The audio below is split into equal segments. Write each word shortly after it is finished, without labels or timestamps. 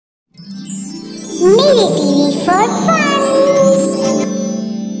Niri TV for fun.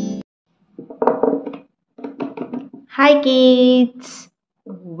 Hi kids,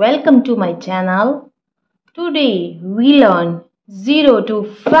 welcome to my channel. Today we learn 0 to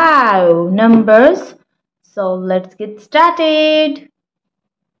 5 numbers. So let's get started.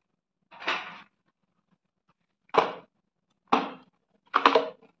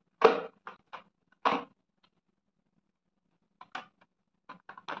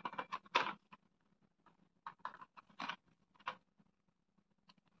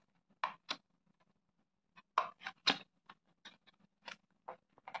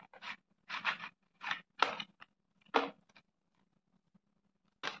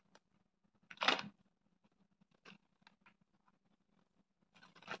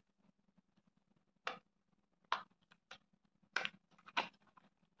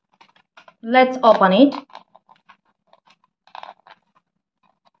 Let's open it.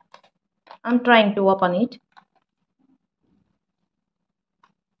 I'm trying to open it.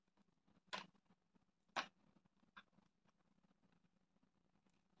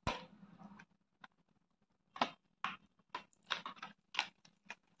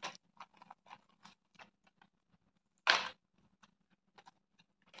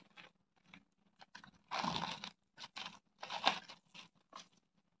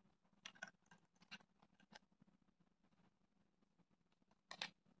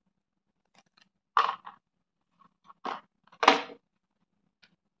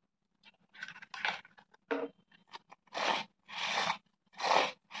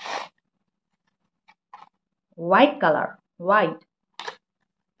 White color, white.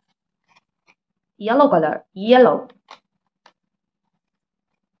 Yellow color, yellow.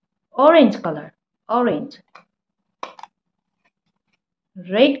 Orange color, orange.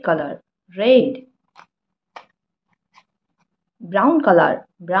 Red color, red. Brown color,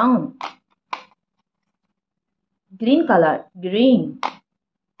 brown. Green color, green.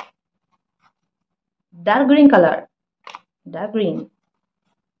 Dark green color, dark green.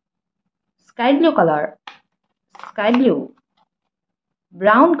 Sky blue color, sky blue.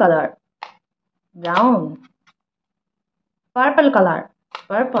 Brown color, brown. Purple color,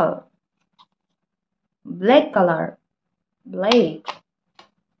 purple. Black color, black.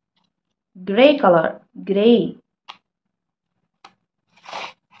 Gray color, gray.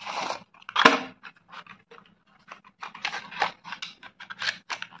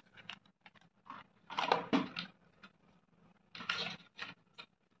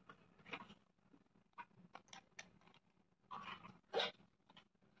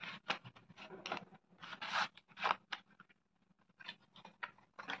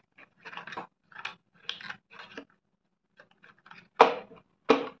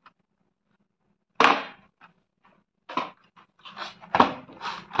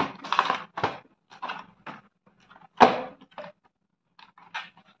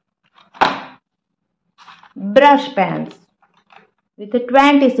 Brush pens with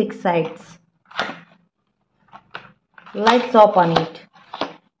 26 sides. Let's open it.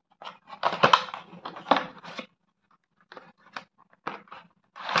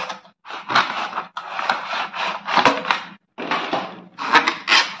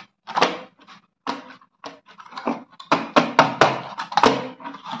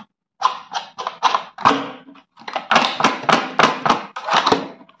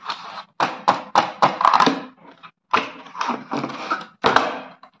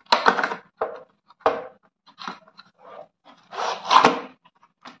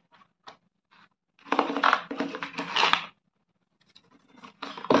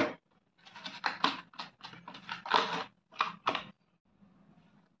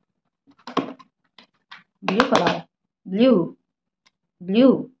 Blue color, blue,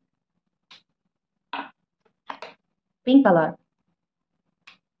 blue. Pink color,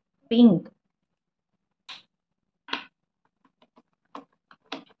 pink.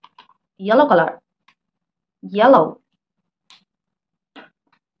 Yellow color, yellow.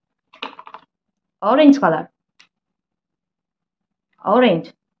 Orange color,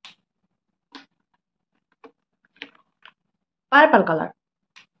 orange. Purple color,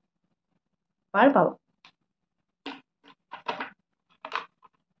 purple.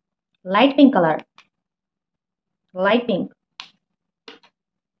 Light pink color, light pink.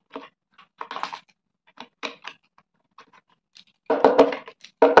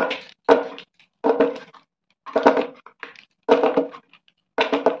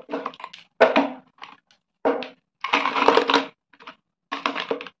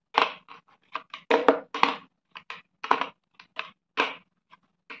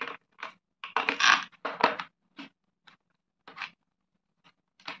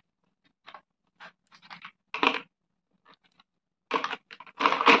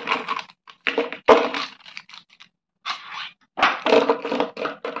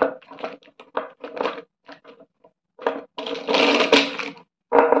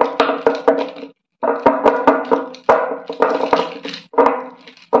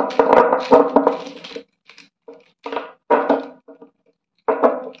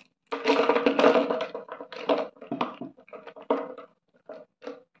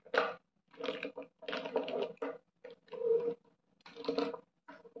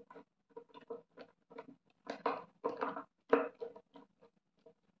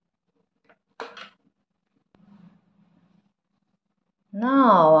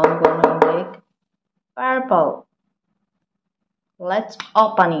 Now I'm gonna make purple. Let's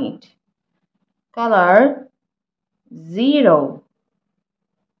open it. Color 0.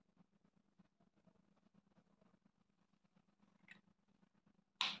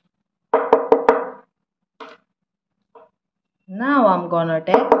 Now I'm gonna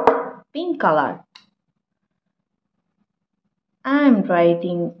take pink color. I'm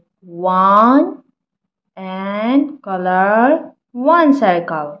writing 1 and color 1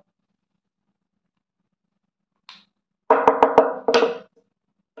 circle.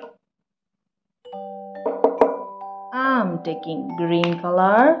 I'm taking green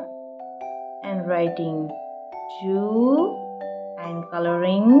color and writing 2 and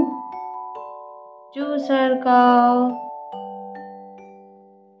coloring 2 circle.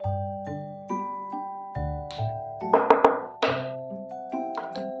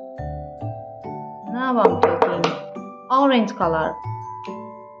 Now I'm taking orange color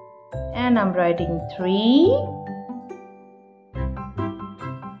and I'm writing 3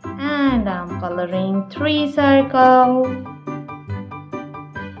 and I'm coloring 3 circles.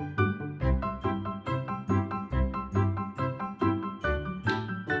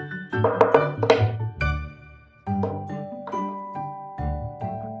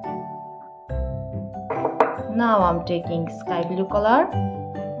 Now I'm taking sky blue color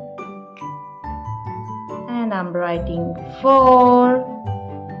and I'm writing 4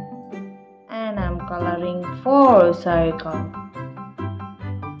 and I'm coloring 4 circles.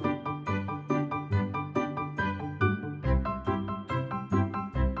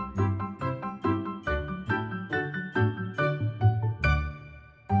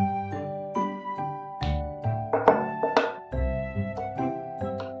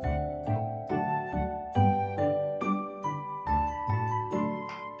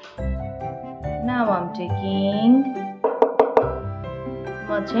 Now I'm taking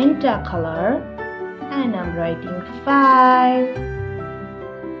magenta color and I'm writing 5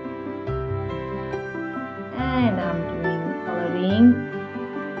 and I'm coloring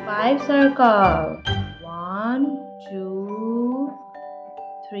 5 circles. 1, 2,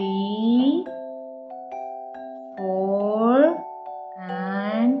 3, 4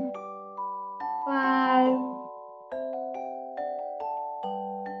 and 5.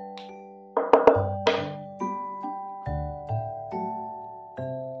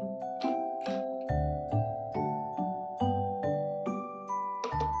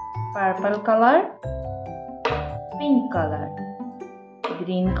 Purple color, pink color,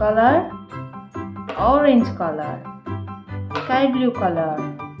 green color, orange color, sky blue color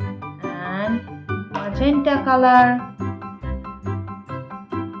and magenta color.